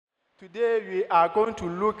Today we are going to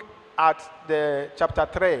look at the chapter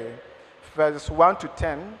 3, verse 1 to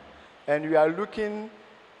 10, and we are looking,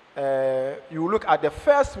 you look at the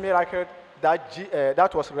first miracle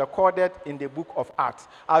that was recorded in the book of Acts.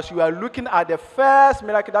 As you are looking at the first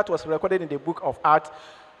miracle that was recorded in the book of Acts,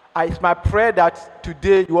 it's my prayer that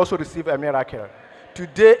today you also receive a miracle.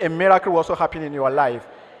 Today a miracle will also happen in your life.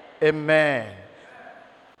 Amen.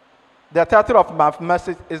 The title of my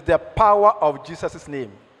message is The Power of Jesus'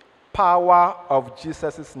 Name. Power of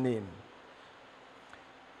Jesus' name.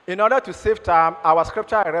 In order to save time, our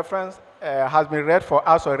scripture reference has been read for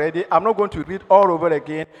us already. I'm not going to read all over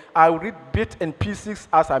again. I'll read bits and pieces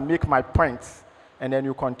as I make my points, and then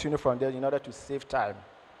you continue from there in order to save time.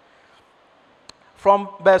 From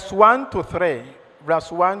verse 1 to 3. Verse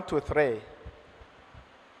 1 to 3.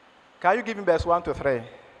 Can you give me verse 1 to 3?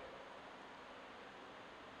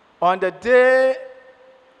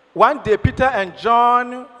 One day, Peter and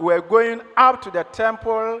John were going up to the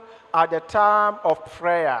temple at the time of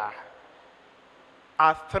prayer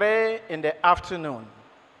at 3 in the afternoon.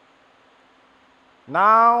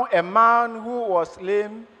 Now, a man who was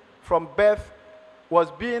lame from birth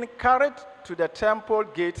was being carried to the temple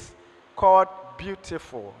gates called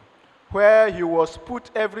Beautiful, where he was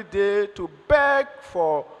put every day to beg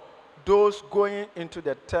for those going into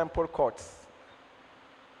the temple courts.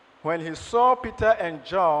 When he saw Peter and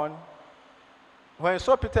John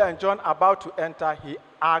about to enter, he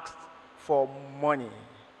asked for money.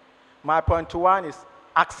 My point one is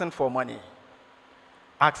asking for money.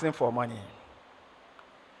 Asking for money.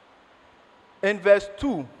 In verse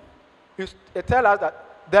 2, it tells us that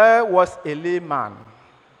there was a lame man.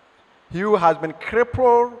 He who has been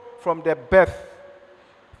crippled from the birth.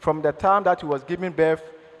 From the time that he was giving birth,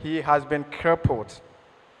 he has been crippled.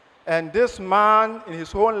 And this man in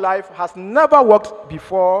his whole life has never walked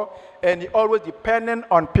before, and he always dependent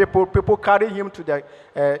on people. People carry him to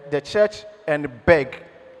the church and beg,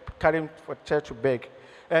 carry him for church to beg.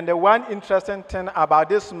 And the one interesting thing about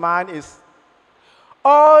this man is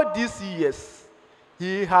all these years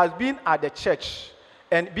he has been at the church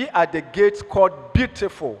and be at the gate called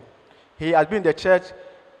Beautiful. He has been in the church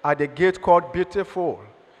at the gate called Beautiful,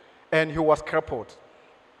 and he was crippled.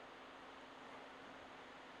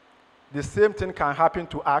 The same thing can happen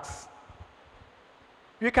to us.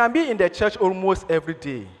 You can be in the church almost every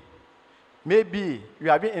day. Maybe you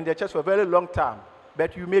have been in the church for a very long time,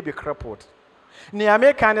 but you may be crippled.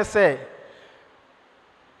 Niame can say,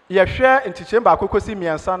 yɛhwɛ ntikyɛm baako kɔsi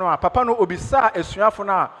mmiɛnsa no a papa no obisa asuafo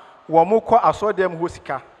no a wɔn kɔ asɔredan mu hɔ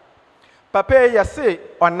sika. Papa yi yɛse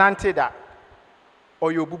ɔnante da,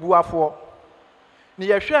 ɔyɛ obubuafoɔ. Ni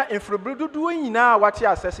yɛhwɛ mfuruburu dodoɔ nyinaa a wate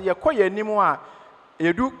asɛse yɛkɔ yɛn anim a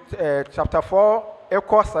Edu chapter 4,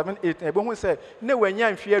 Echo 7, 8. Ebohu say, ne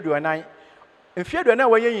wanya mfie aduanan. Mfie aduanan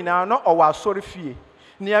wanya nyina no ɔwɔ asɔre fie.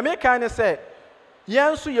 Nea meka ne sɛ,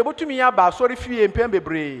 yɛn nso yɛbotumi aba asɔre fie mpɛn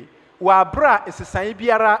bebree. Wɔ abra esisan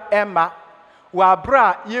biara ɛma. Wɔ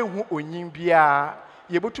abra yɛhu onyin biara.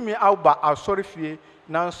 Yɛbotumi aba asɔre fie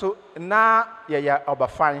nanso na yɛyɛ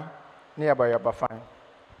ɔbafan. Ne yɛba ɔbafan.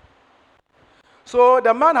 So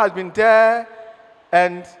the man has been there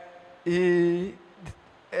and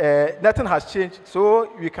nothing has changed, so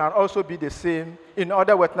we can also be the same. In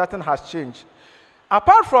other words, nothing has changed.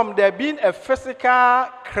 Apart from there being a physical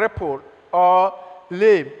cripple or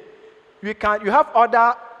lame, you have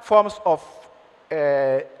other forms of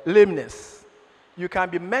lameness. You can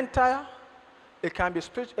be mental, it can be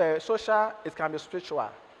social, it can be spiritual.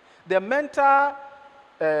 The mental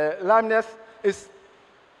lameness is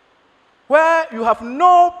where you have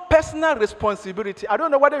no personal responsibility. I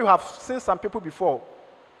don't know whether you have seen some people before.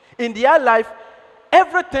 In their life,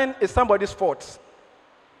 everything is somebody's fault.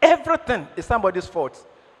 Everything is somebody's fault.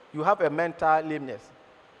 You have a mental lameness.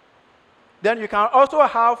 Then you can also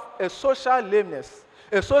have a social lameness.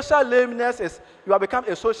 A social lameness is you have become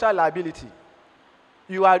a social liability.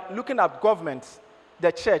 You are looking at government,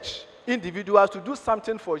 the church, individuals to do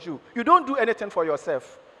something for you. You don't do anything for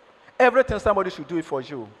yourself. Everything somebody should do it for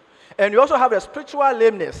you. And you also have a spiritual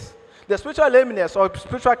lameness. The spiritual lameness or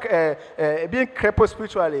spiritual being crippled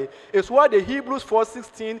spiritually is what the Hebrews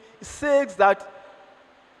 4:16 says that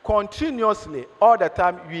continuously, all the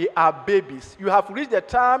time, we are babies. You have reached the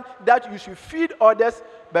time that you should feed others,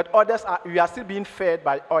 but we are still being fed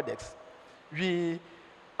by others. We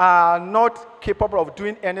are not capable of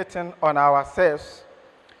doing anything on ourselves.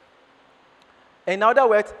 In other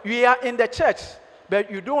words, we are in the church, but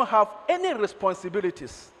you don't have any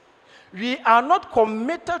responsibilities. We are not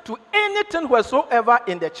committed to anything whatsoever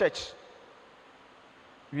in the church.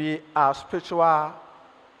 We are spiritual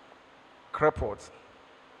crippled.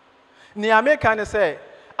 Niame can say,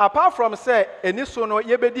 apart from say any so no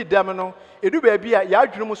yebedi dem no edu ba bia ya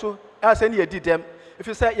adwunu so ase na yedi dem if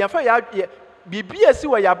you say yemfa ya bibia si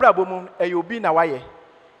wa ya brabo mu obi na waye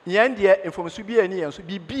yen de information bi ani yen so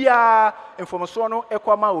bibia information no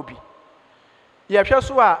ekoma obi ye hwe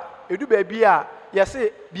so a edu ba bia ye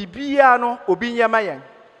se bibia no obi nyema yen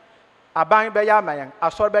aban be ya amayen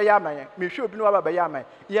asor be ya amayen mehwe obi no aba be ya amayen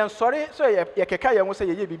yen sori so ye keka yen ho se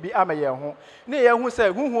ye bibi amayen ho ne ye hu se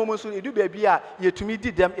huhum mu so edu ba bia yetumi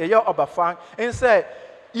di dem ye obafan en se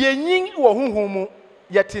yenyin wo huhum mu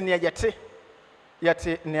yete ne yete.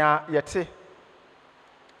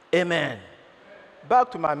 Amen.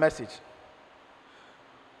 Back to my message.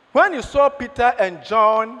 When you saw Peter and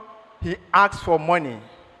John, he asked for money.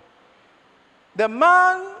 The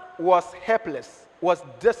man was helpless, was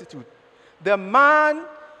destitute. The man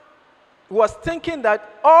was thinking that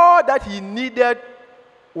all that he needed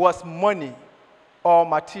was money or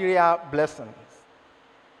material blessings.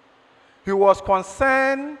 He was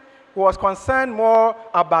concerned more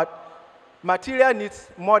about material needs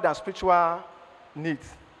more than spiritual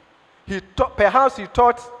needs. Perhaps he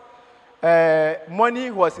thought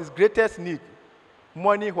money was his greatest need.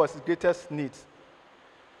 Money was his greatest need.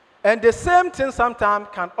 And the same thing sometimes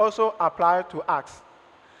can also apply to us.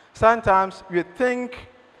 Sometimes we think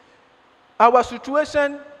our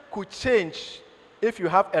situation could change if you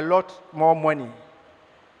have a lot more money.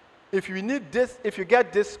 If you need this, if you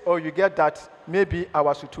get this or you get that, maybe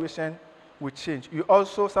our situation will change. You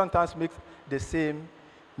also sometimes make the same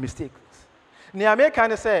mistakes. Niame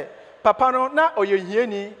can say, Papa no na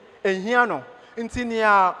oyehieni ehia no nti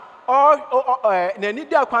nia na ni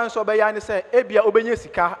da kwan so be ya ne say ebia obenya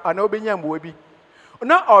sika ana obenya mboa bi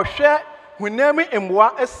na ohwe hunam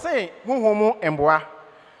mboa esen huhumu mboa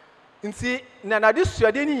nti na de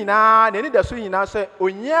suade ni nyina na ni da so nyina say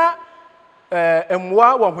onya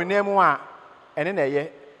mboa wo hunam a ene na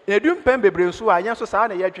ye edum pem bebre so a yen so saa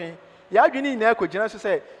na ye dwen ya dwen ni nyina akogina so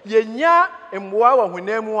say yenya mboa wo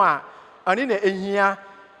hunam a ani na ehia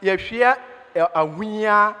yehwea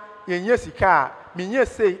ahunya yenye sika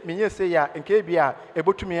menye sei ya nke bia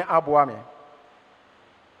ebotumi aboa me.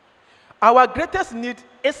 Our greatest need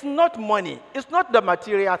is not money, it's not the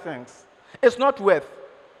material things, it's not wealth.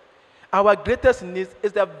 Our greatest need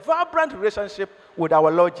is the vibrant relationship with our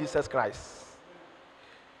Lord Jesus Christ.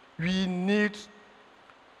 We need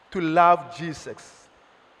to love Jesus.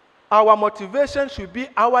 Our motivation should be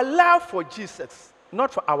our love for Jesus,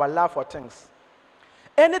 not for our love for things.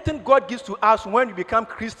 Anything God gives to us when we become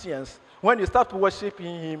Christians, when we start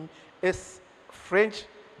worshiping Him, is fringe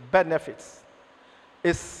benefits.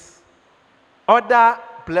 It's other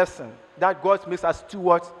blessing that God makes us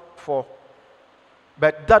stewards for.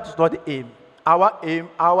 But that's not the aim.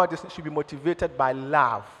 Our destiny should be motivated by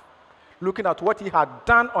love. Looking at what He had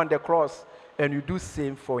done on the cross, and you do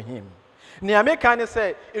same for Him. Niame kan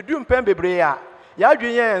say, "Edu mpem bebre ya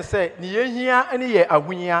dwenye en say ni yehia ene ye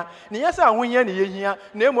ahunya ni yesa ahunya ni yehia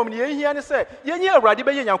na emom ni yehia ne say yenye awrade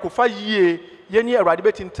be yankofa yie yenye awrade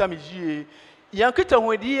be tintam yie yankita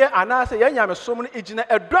hodie ana say yanyame som no egina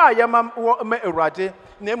edo ayema ma awrade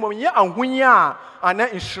na emom ye ahunya ana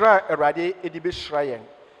nhira awrade edi be hira yen.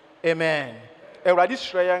 Amen. Awrade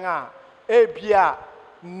hira yen a ebia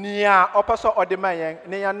nia opaso odema yen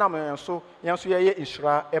ne yanam yen so ye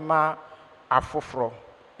nhira ema afoforo.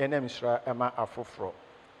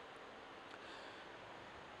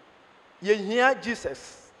 Ye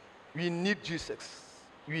Jesus. We need Jesus.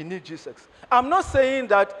 We need Jesus. I'm not saying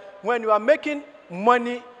that when you are making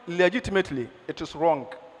money legitimately, it is wrong.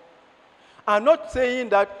 I'm not saying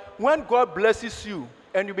that when God blesses you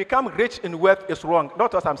and you become rich in wealth is wrong.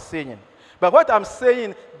 Not what I'm saying. But what I'm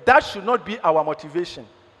saying, that should not be our motivation.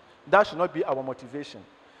 That should not be our motivation.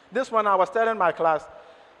 This one I was telling my class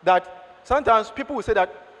that sometimes people will say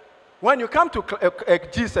that when you come to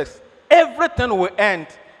Jesus, everything will end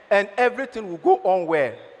and everything will go on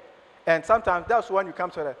well. And sometimes that's when you come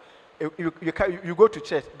to you go to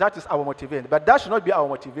church. That is our motivation. But that should not be our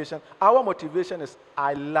motivation. Our motivation is,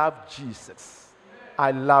 I love Jesus. I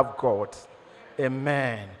love God.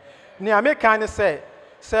 Amen. Niame kan say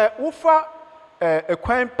ufa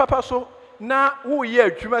ekwan papa so na wo ye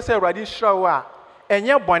adwuma say Awurade hira wo a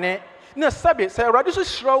enye bone na sabe say Awurade so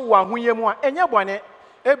hira wo ahoyɛ mu a enye bone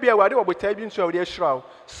ebia Awurade obota bi nso Awurade hira wo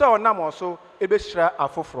so onam so ebe hira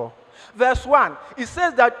afoforo. Verse 1, it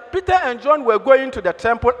says that Peter and John were going to the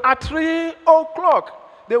temple at 3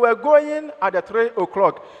 o'clock. They were going at the 3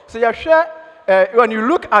 o'clock. So when you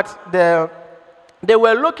look at they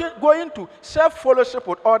were going to share fellowship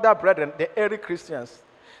with other brethren, the early Christians.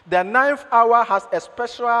 The 9th hour has a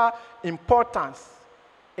special importance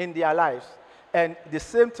in their lives. And the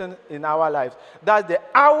same thing in our lives. That's the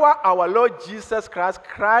hour our Lord Jesus Christ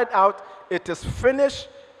cried out, "It is finished,"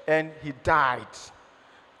 and he died.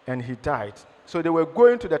 And he died. So they were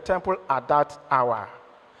going to the temple at that hour.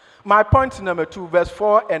 My point number 2, verse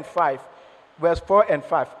 4 and 5. Verse 4 and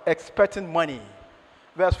 5, expecting money.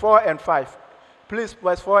 Verse 4 and 5. Please,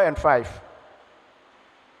 verse 4 and 5.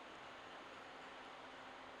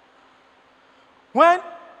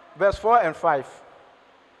 Verse 4 and 5.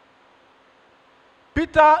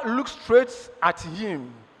 Peter looked straight at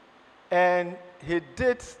him, and he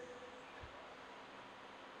did.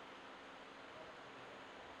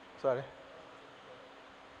 Sorry.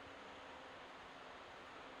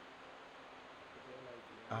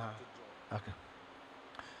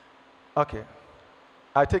 Okay.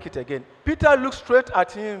 I take it again. Peter looked straight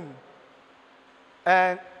at him,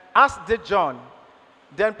 and as did John.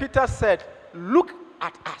 Then Peter said, "Look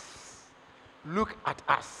at us. Look at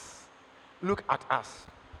us. Look at us."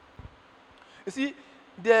 You see,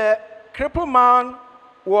 the crippled man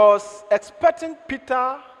was expecting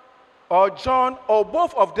Peter or John or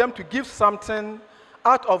both of them to give something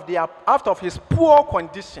out of his poor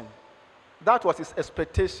condition. That was his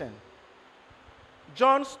expectation.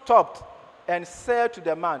 John stopped and said to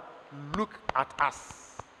the man, "Look at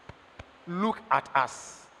us. Look at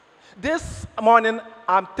us." This morning,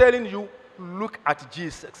 I'm telling you, look at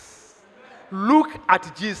Jesus. Look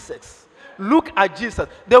at Jesus. Look at Jesus.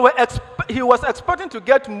 He was expecting to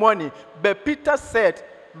get money, but Peter said,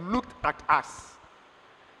 "Look at us."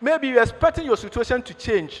 Maybe you're expecting your situation to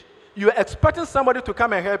change. You're expecting somebody to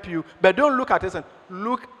come and help you, but don't look at us and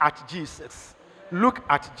look at Jesus. Look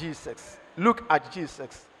at Jesus. Look at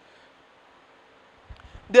Jesus.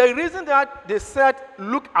 The reason that they said,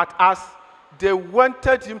 "Look at us," they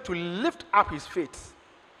wanted him to lift up his faith.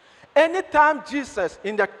 Anytime Jesus,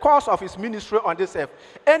 in the course of his ministry on this earth,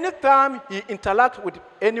 anytime he interacts with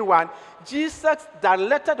anyone, Jesus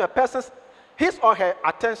directed the person's, his or her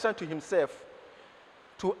attention to himself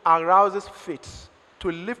to arouse his faith,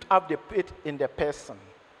 to lift up the faith in the person.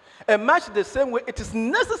 And much the same way, it is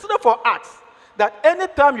necessary for us that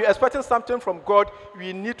anytime you're expecting something from God,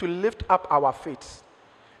 we need to lift up our faith.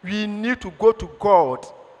 We need to go to God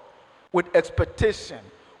with expectation,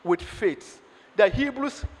 with faith. The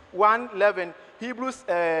Hebrews 1:11, Hebrews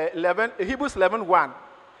 11:1.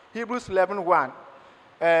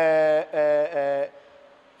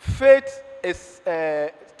 Faith is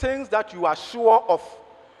things that you are sure of.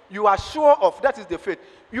 You are sure of. That is the faith.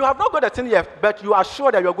 You have not got a thing yet, but you are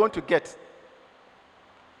sure that you are going to get.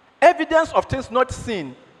 Evidence of things not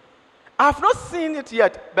seen. I have not seen it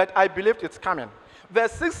yet, but I believe it's coming.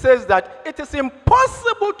 Verse 6 says that it is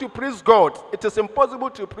impossible to please God. It is impossible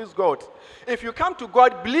to please God. If you come to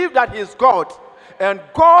God, believe that He is God, and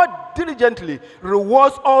God diligently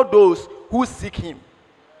rewards all those who seek Him.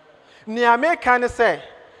 Niame can say,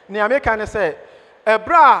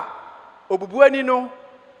 Ebra obubuani no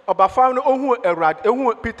obafam no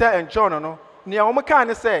ohu Peter and John no. Niame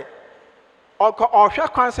can say, ohwa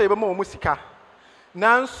kwan say be ma omu sika.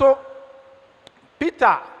 Nanso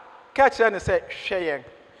Peter catch and say, "Shayen."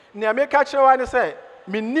 Niame catch one say,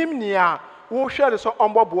 "Minim nia wo hwere so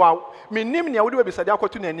omboboa. Minim nia wo de be sade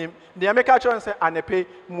akoto nanim." Niame catch and say, "Anepe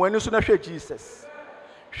muani so na hwe Jesus.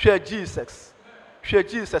 Hwe Jesus. Hwe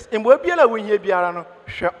Jesus. Embo biala wo hie biara no,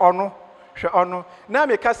 hwe ono. Na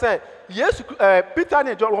me ka say, Yesu Peter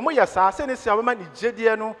and John wo mo yesa se ne sia wo ma ni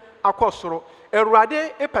jedie no akosoro.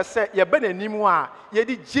 Erade epese ye ba nanim a ye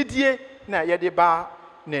di jedie na ye de ba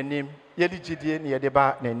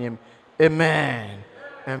nanim. Amen.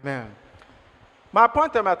 Amen. My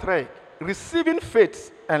point number 3, receiving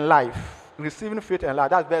faith and life. Receiving faith and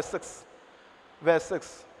life. That's verse 6. Verse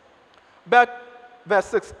 6. But verse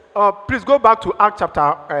 6. Please go back to Acts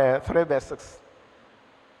chapter 3, verse 6.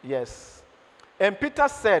 Yes. And Peter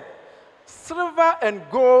said, "Silver and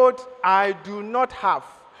gold I do not have,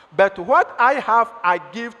 but what I have I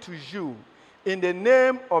give to you. In the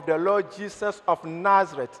name of the Lord Jesus of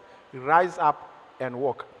Nazareth, rise up and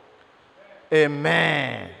walk."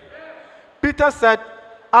 Amen. Peter said,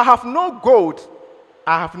 "I have no gold,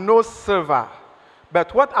 I have no silver,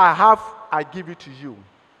 but what I have, I give it to you.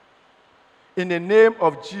 In the name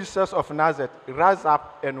of Jesus of Nazareth, rise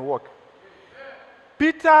up and walk."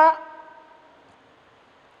 Peter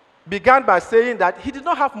began by saying that he did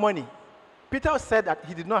not have money. Peter said that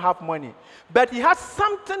he did not have money, but he had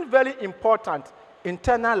something very important: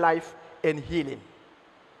 eternal life and healing.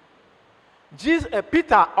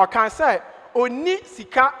 Peter can say, "Oni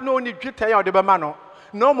sika no ni dwetɛ ya ɔde bɛma no,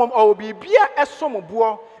 no mom o bibia ɛsom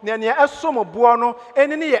boɔ, na nea ɛsom boɔ no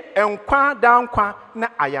ene ne yɛ nkwa da nkwa na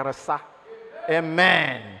ayaresa."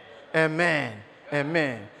 Amen. Amen.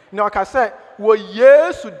 Amen. Now, like I said, wo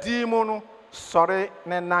Yesu dimo sorry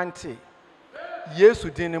nenante.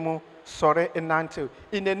 Yesu dimo sorry nenante.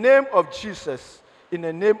 In the name of Jesus, in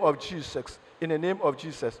the name of Jesus, in the name of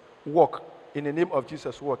Jesus, walk. In the name of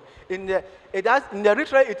Jesus, walk. In the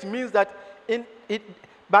literal, it means that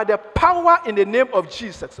by the power in the name of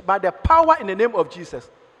Jesus, by the power in the name of Jesus,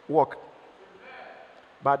 walk.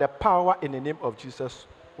 By the power in the name of Jesus,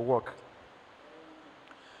 walk.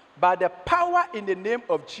 By the power in the name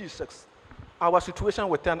of Jesus, our situation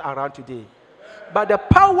will turn around today. By the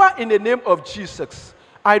power in the name of Jesus,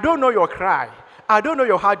 I don't know your cry. I don't know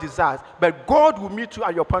your heart desires, but God will meet you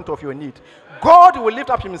at your point of your need. God will lift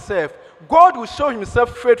up himself. God will show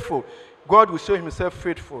himself faithful. God will show himself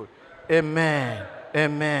faithful. Amen.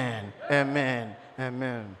 Amen. Amen.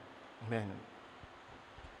 Amen. Amen.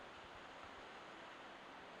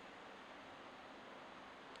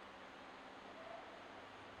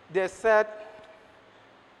 They said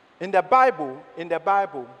in the Bible,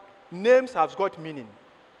 names have got meaning.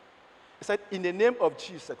 It said in the name of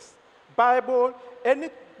Jesus. God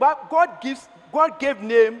gave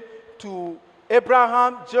name to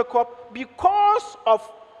Abraham, Jacob, because of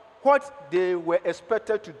what they were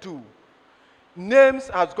expected to do. Names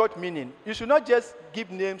has got meaning. You should not just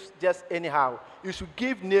give names just anyhow. You should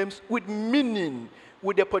give names with meaning,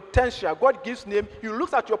 with the potential. God gives name. You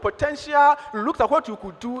look at your potential, you look at what you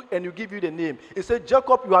could do, and you give you the name. It said,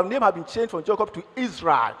 Jacob, your name has been changed from Jacob to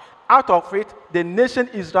Israel. Out of it, the nation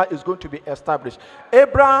Israel is going to be established.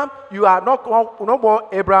 Abraham, you are no more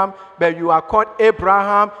Abraham, but you are called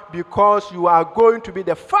Abraham because you are going to be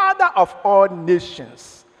the father of all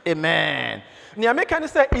nations. Amen. Nia meka ne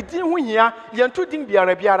sɛ edin ho hia yɛnto din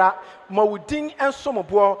biara ma wo din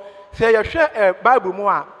ensomobo sɛ yɛhwɛ Bible mu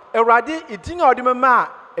a Awurade edin a ɔde mema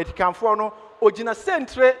edikanfo no ogina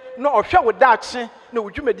sentre na ɔhwɛ wo daakye na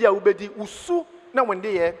wodwumadi a wobedi usu na wonde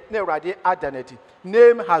ye na Awurade adanati.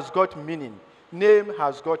 Name has got meaning. Name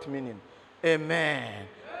has got meaning. Amen.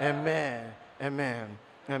 Amen. Amen.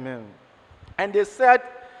 Amen. And they said,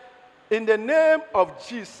 in the name of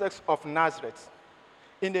Jesus of Nazareth.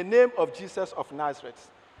 In the name of Jesus of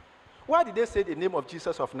Nazareth. Why did they say the name of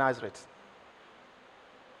Jesus of Nazareth?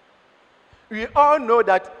 We all know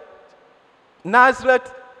that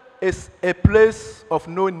Nazareth is a place of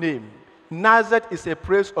no name. Nazareth is a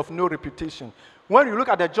place of no reputation. When you look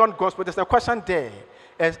at the John Gospel, there's a question there.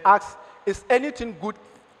 It asks, is anything good?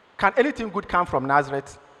 Can anything good come from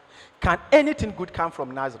Nazareth? Can anything good come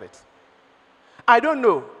from Nazareth? I don't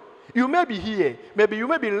know. You may be here. Maybe you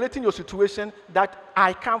may be relating your situation that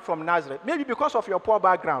I come from Nazareth. Maybe because of your poor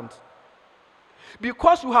background.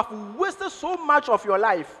 Because you have wasted so much of your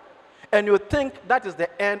life and you think that is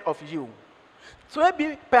the end of you. So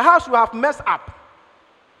maybe, perhaps you have messed up.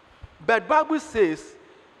 But Bible says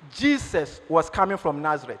Jesus was coming from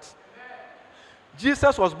Nazareth.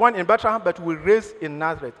 Jesus was born in Bethlehem but was raised in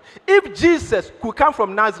Nazareth. If Jesus could come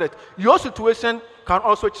from Nazareth, your situation can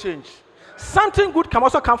also change. Something good can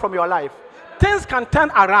also come from your life. Things can turn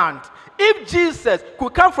around. If Jesus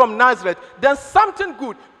could come from Nazareth, then something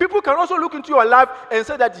good. People can also look into your life and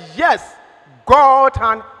say that, yes, God's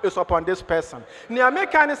hand is upon this person.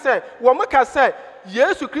 Niameka say, Wamaka say,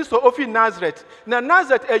 Yesu Christo ofi Nazareth. Na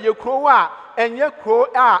Nazareth e ye kro a enye kro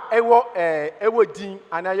a ewo din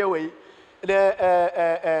anaye we.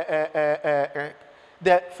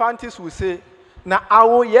 The fanatics will say, na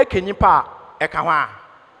awo ye kenyipa e ka ho a.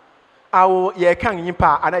 Awo ye kan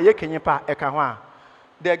nyimpa ana ye kenyipa e ka ho a.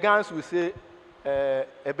 The guns will say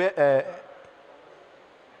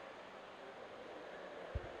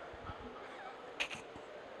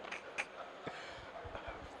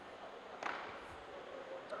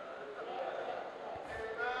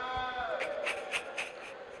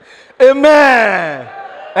Amen.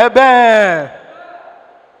 Amen.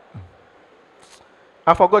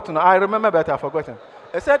 I've forgotten. I remember better. I've forgotten.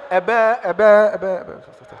 It said ebe.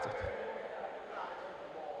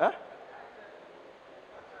 Huh?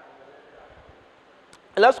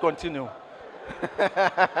 Let's continue.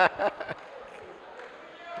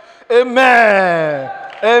 Amen.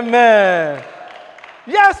 Amen.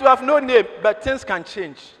 Yes, we have no name, but things can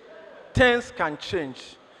change. Things can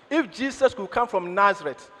change. If Jesus could come from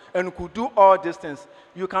Nazareth and could do all these things,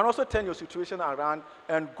 you can also turn your situation around,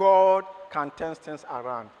 and God can turn things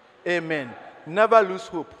around. Amen. Never lose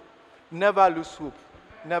hope. Never lose hope.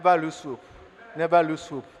 Never lose hope. Never lose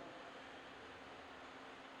hope.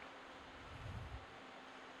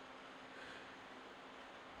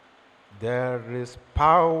 There is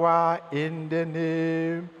power in the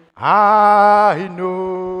name. I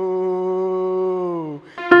know.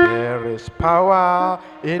 There is power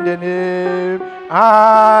in the name.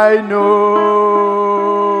 I know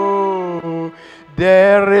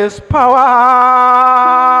there is power.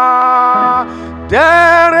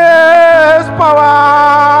 There is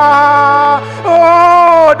power.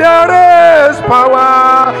 Oh, there is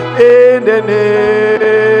power in the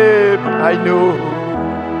name. I know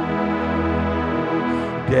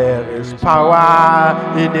there is power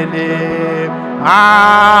in the name.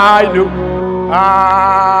 I know.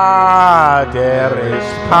 There is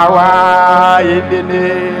power in the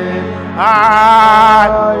name.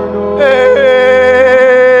 I know. Hey,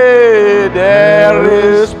 there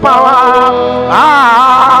is power.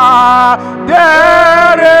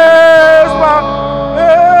 There is power.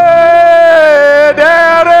 Hey,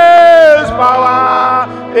 there is power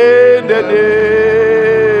in the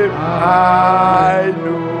name. I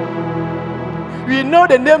know. We know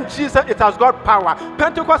the name Jesus, it has got power.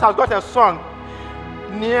 Pentecost has got a song.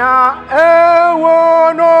 Nia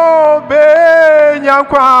ewo no be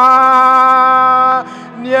nyankwa,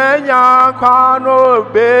 nia nyankwa no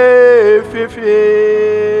be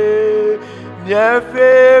fifi, nia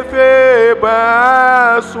fifi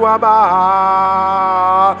ba swaba,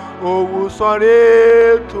 owu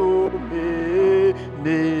sore to me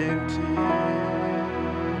ninti,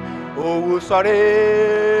 owu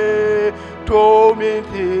sore to me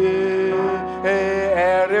ninti.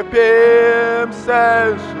 Erepem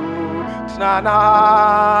sensu tnana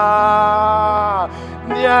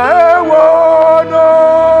nyewo no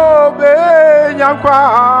be nyankwa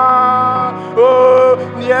oh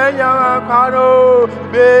nyankwa no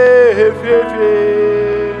be fefe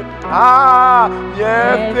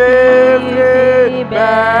nyefefe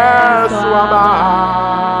beswaba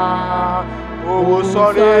oh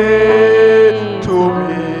sorry to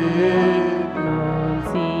me.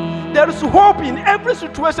 There is hope in every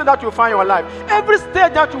situation that you find your life. Every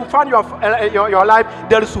stage that you find your life,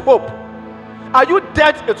 there is hope. Are you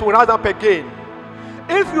dead? It will rise up again.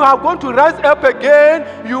 If you are going to rise up again,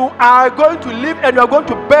 you are going to live and you are going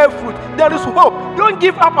to bear fruit. There is hope. Don't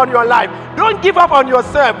give up on your life. Don't give up on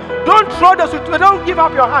yourself. Don't throw the situation. Don't give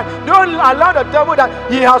up your hand. Don't allow the devil that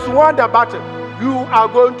he has won the battle. You are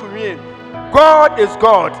going to win. God is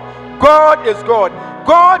God. God is God.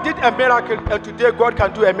 God did a miracle, and today God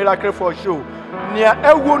can do a miracle for you. Nia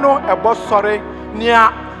ewuno ebo sore,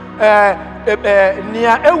 nia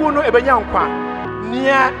ewuno ebenyankwa,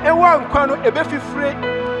 nia ewankwa no ebefifre,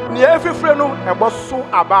 nia efifre no ebo so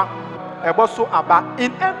aba.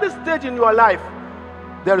 In every stage in your life,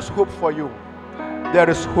 there is hope for you. There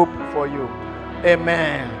is hope for you.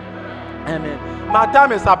 Amen. Amen. My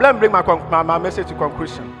time is up. Let me bring my message to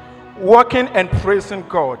conclusion. Working and praising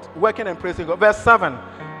God. Working and praising God. Verse 7.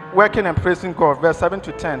 Working and praising God. Verse 7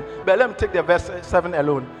 to 10. But let me take the verse 7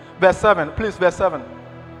 alone. Verse 7. Please, verse 7.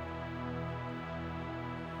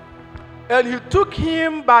 And he took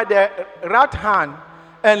him by the right hand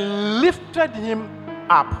and lifted him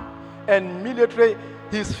up. And immediately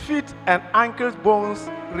his feet and ankle bones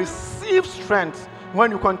received strength. When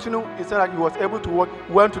you continue, it said that he was able to walk,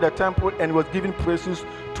 went to the temple and was giving praises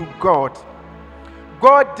to God.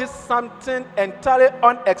 God did something entirely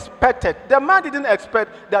unexpected. The man didn't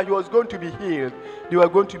expect that he was going to be healed. They were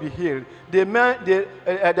going to be healed.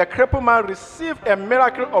 The crippled man received a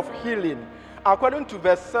miracle of healing. According to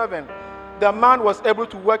verse 7, the man was able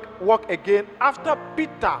to walk again after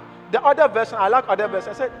Peter. The other version, I like other version,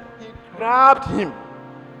 I said he grabbed him.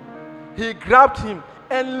 He grabbed him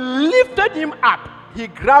and lifted him up. He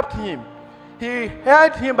grabbed him. He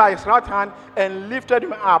held him by his right hand and lifted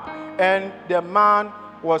him up. And the man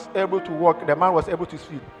was able to walk. The man was able to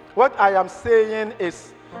speak. What I am saying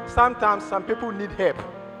is sometimes some people need help.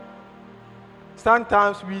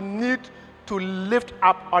 Sometimes we need to lift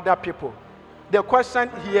up other people. The question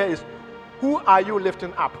here is, who are you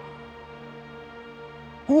lifting up?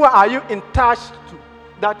 Who are you in touch to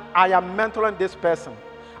that I am mentoring this person?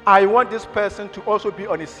 I want this person to also be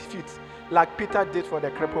on his feet like Peter did for the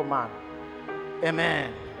crippled man.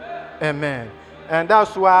 Amen. Amen. And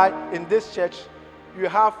that's why in this church, you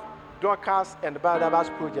have Dorcas and Barnabas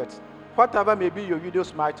projects. Whatever may be your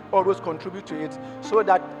videos might always contribute to it so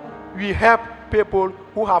that we help people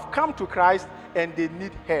who have come to Christ and they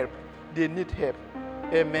need help. They need help.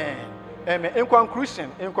 Amen. Amen. In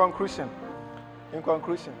conclusion,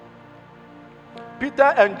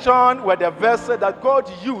 Peter and John were the vessels that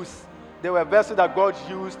God used. They were vessels that God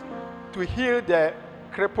used to heal the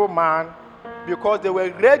crippled man because they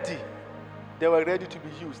were ready. They were ready to be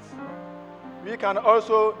used. We can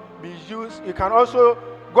also be used.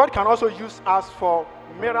 God can also use us for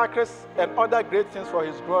miracles and other great things for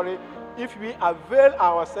His glory if we avail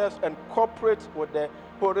ourselves and cooperate with the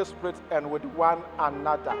Holy Spirit and with one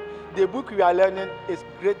another. The book we are learning is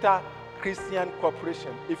Greater Christian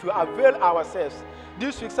Cooperation. If you avail ourselves,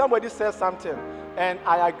 this week somebody said something, and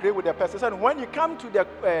I agree with the person. So when you come to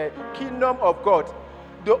the kingdom of God,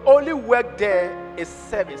 the only work there is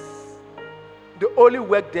service. The only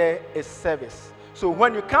work there is service. So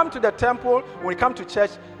when you come to the temple, when you come to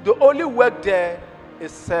church, the only work there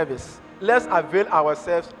is service. Let's avail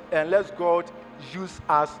ourselves and let God use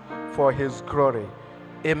us for His glory.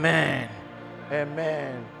 Amen.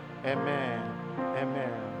 Amen. Amen.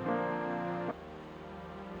 Amen.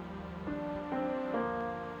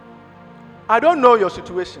 I don't know your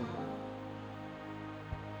situation.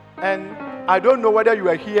 And I don't know whether you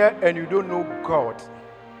are here and you don't know God.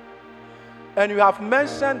 And you have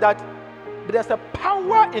mentioned that there's a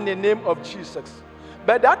power in the name of Jesus.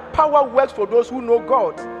 But that power works for those who know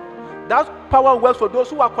God. That power works for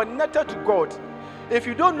those who are connected to God. If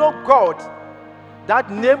you don't know God,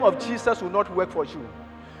 that name of Jesus will not work for you.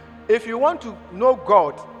 If you want to know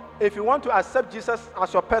God, if you want to accept Jesus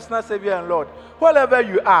as your personal Savior and Lord, wherever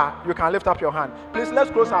you are, you can lift up your hand. Please,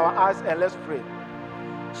 let's close our eyes and let's pray.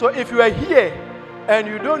 So if you are here and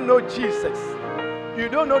you don't know Jesus, you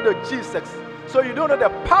don't know the Jesus, so you don't know the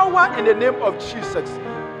power in the name of Jesus,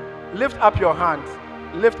 lift up your hand.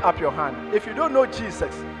 Lift up your hand. If you don't know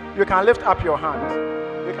Jesus, you can lift up your hand.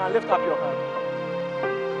 You can lift up your hand.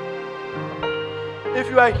 If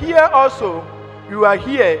you are here also, you are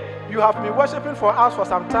here, you have been worshiping for us for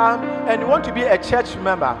some time, and you want to be a church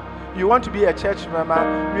member, you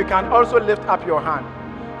can also lift up your hand.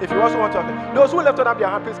 If you also want to, those who lifted up their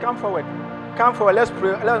hand, please come forward. Come forward. Let's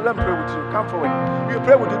pray. Let me pray with you. Come forward. You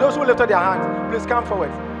pray with you. Those who lifted their hands, please come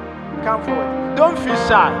forward. Come forward. Don't feel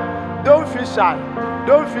shy. Don't feel shy.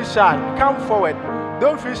 Don't feel shy. Come forward.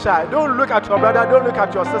 Don't feel shy. Don't look at your brother. Don't look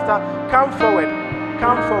at your sister. Come forward.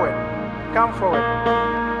 Come forward. Come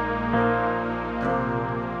forward.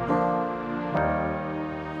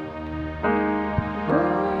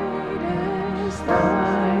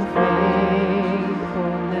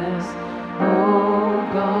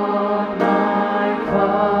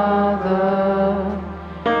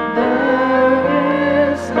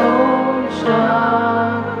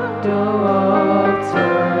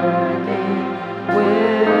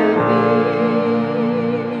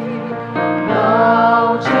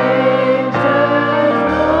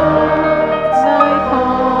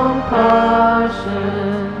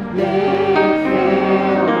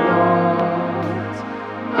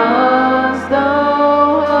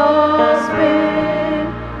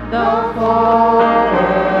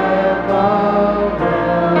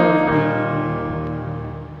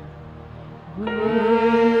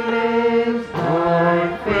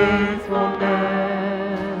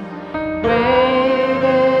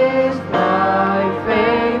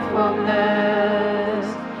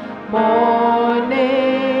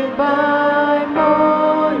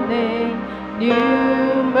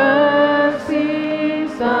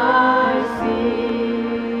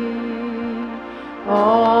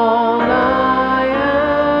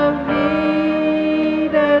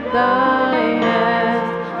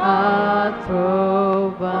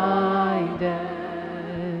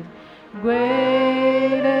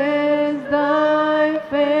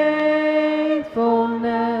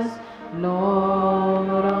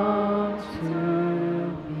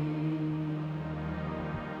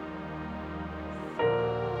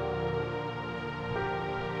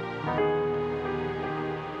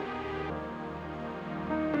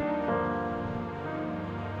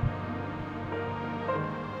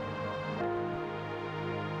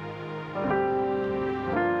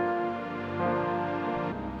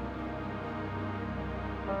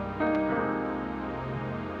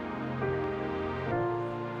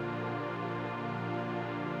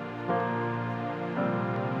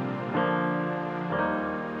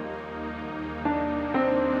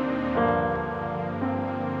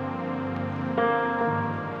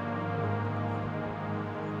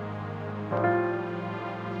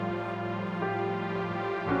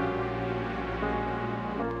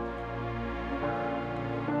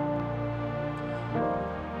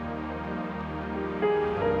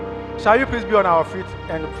 Shall you please be on our feet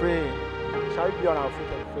and pray? Shall you be on our feet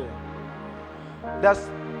and pray? That's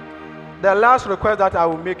the last request that I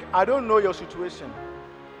will make. I don't know your situation.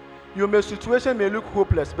 Your situation may look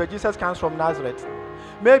hopeless, but Jesus comes from Nazareth.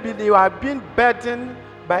 Maybe you are being burdened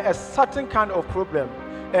by a certain kind of problem,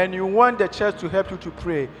 and you want the church to help you to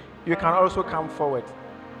pray. You can also come forward.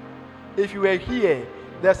 If you are here,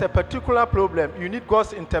 there's a particular problem. You need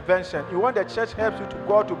God's intervention. You want the church help you to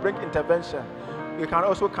God to bring intervention. You can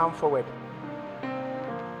also come forward.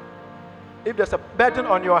 If there's a burden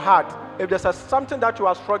on your heart, if there's something that you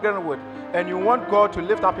are struggling with and you want God to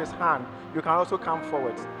lift up his hand, you can also come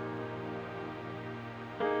forward.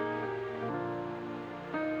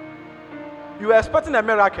 You are expecting a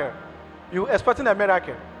miracle. You are expecting a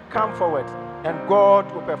miracle. Come forward and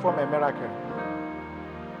God will perform a miracle.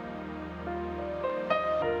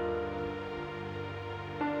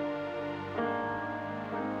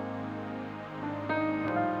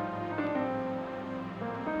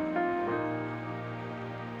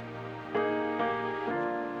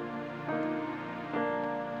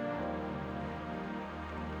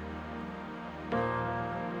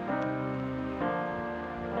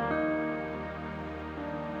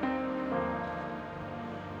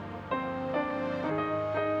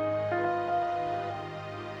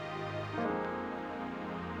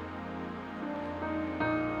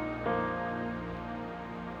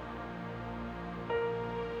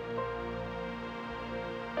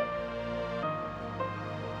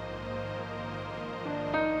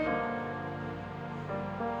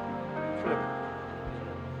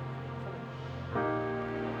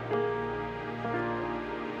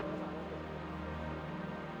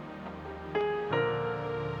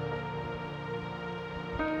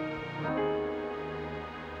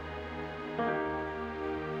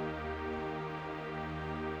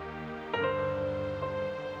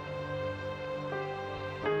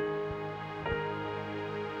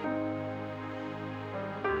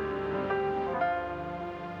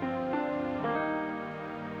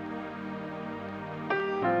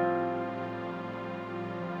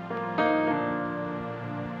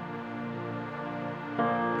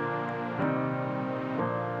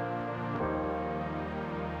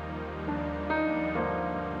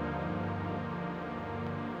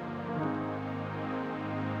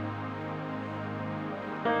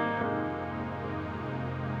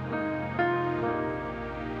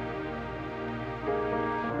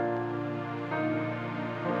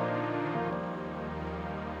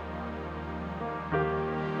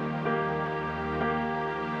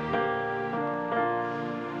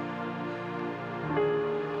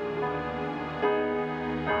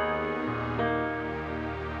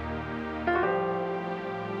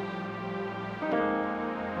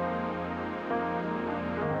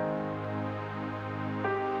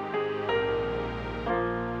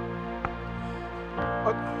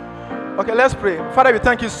 Okay, let's pray. Father, we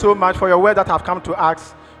thank you so much for your word that have come to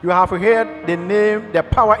us. You have heard the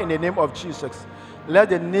power in the name of Jesus.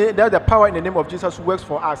 Let the power in the name of Jesus works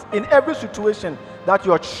for us in every situation that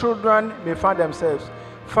your children may find themselves.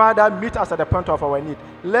 Father, meet us at the point of our need.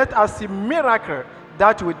 Let us see miracle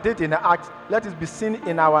that we did in the act. Let it be seen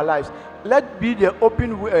in our lives. Let be the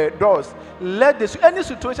open doors. Let any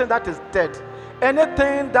situation that is dead,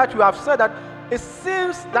 anything that you have said that it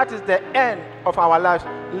seems that is the end of our lives,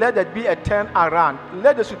 let there be a turn around.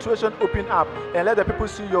 Let the situation open up and let the people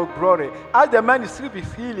see your glory. As the man receives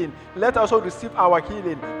his healing, let us also receive our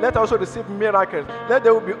healing. Let us also receive miracles. Let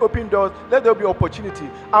there be open doors. Let there be opportunity.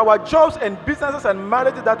 Our jobs and businesses and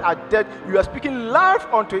marriages that are dead, you are speaking life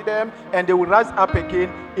unto them and they will rise up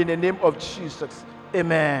again in the name of Jesus.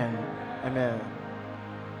 Amen. Amen.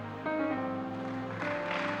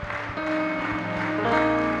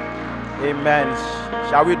 Amen.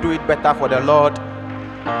 Shall we do it better for the Lord?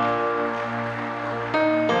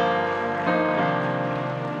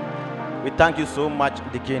 We thank you so much,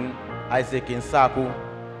 Deacon Isaac Nsaako.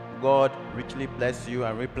 God richly bless you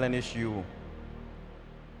and replenish you.